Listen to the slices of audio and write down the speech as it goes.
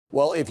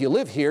Well, if you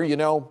live here, you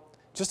know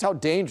just how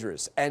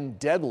dangerous and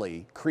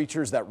deadly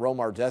creatures that roam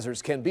our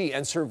deserts can be.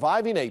 And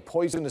surviving a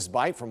poisonous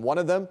bite from one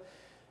of them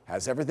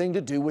has everything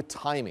to do with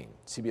timing.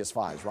 CBS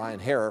 5's Ryan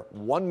Hare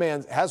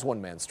has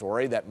one man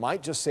story that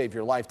might just save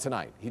your life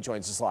tonight. He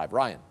joins us live.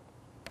 Ryan.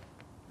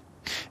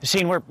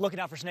 Scene, we're looking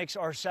out for snakes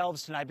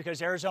ourselves tonight because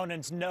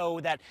Arizonans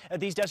know that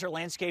these desert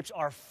landscapes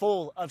are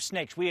full of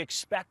snakes. We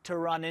expect to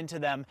run into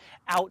them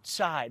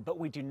outside, but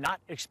we do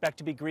not expect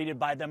to be greeted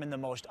by them in the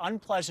most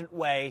unpleasant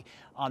way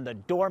on the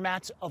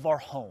doormats of our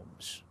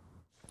homes.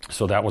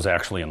 So that was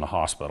actually in the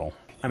hospital.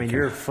 I mean,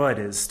 your foot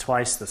is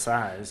twice the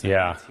size.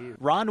 Yeah.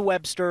 Ron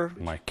Webster,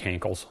 My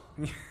cankles.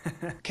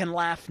 can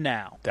laugh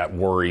now. That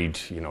worried,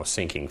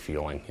 sinking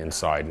feeling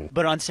inside.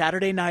 But on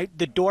Saturday night,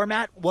 the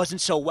doormat wasn't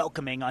so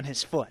welcoming on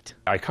his foot.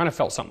 I kind of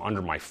felt something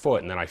under my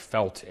foot, and then I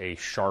felt a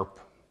sharp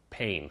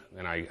pain.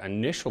 And I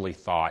initially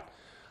thought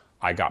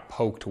I got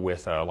poked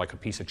with like a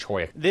piece of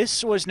cholla.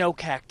 This was no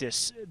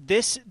cactus.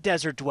 This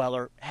desert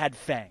dweller had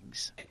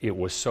fangs. It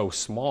was so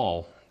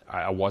small,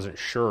 I wasn't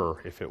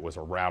sure if it was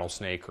a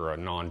rattlesnake or a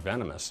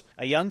non-venomous.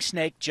 A young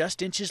snake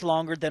just inches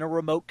longer than a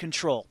remote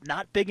control.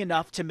 Not big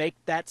enough to make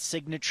that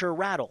signature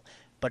rattle,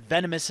 but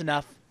venomous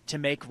enough to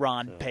make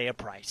Ron pay a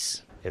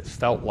price. It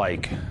felt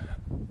like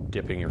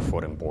dipping your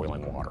foot in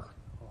boiling water.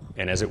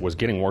 And as it was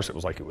getting worse, it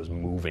was like it was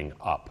moving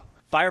up.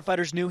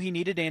 Firefighters knew he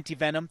needed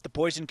antivenom. The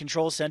Poison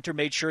Control Center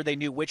made sure they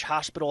knew which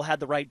hospital had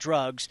the right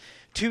drugs.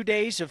 2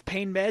 days of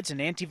pain meds and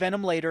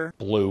antivenom later.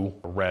 Blue,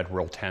 red,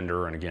 real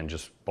tender, and again,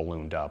 just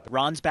ballooned up.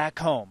 Ron's back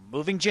home,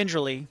 moving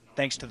gingerly,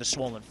 thanks to the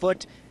swollen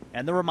foot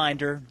and the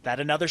reminder that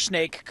another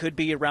snake could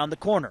be around the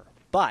corner,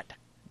 but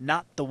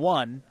not the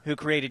one who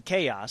created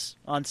chaos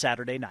on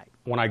Saturday night.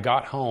 When I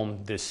got home,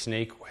 this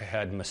snake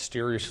had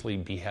mysteriously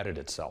beheaded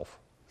itself.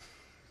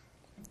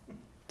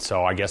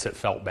 So I guess it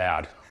felt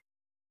bad.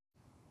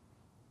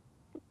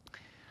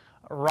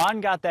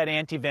 Ron got that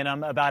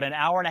antivenom about an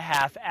hour and a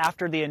half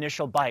after the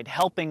initial bite,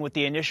 helping with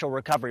the initial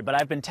recovery. But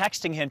I've been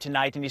texting him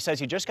tonight, and he says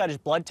he just got his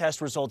blood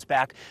test results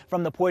back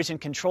from the Poison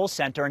Control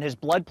Center, and his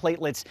blood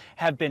platelets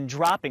have been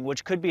dropping,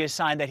 which could be a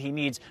sign that he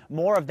needs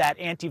more of that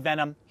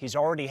antivenom. He's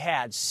already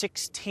had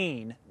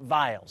 16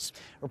 vials.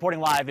 Reporting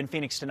live in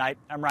Phoenix tonight,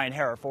 I'm Ryan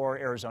Hare for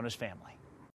Arizona's Family.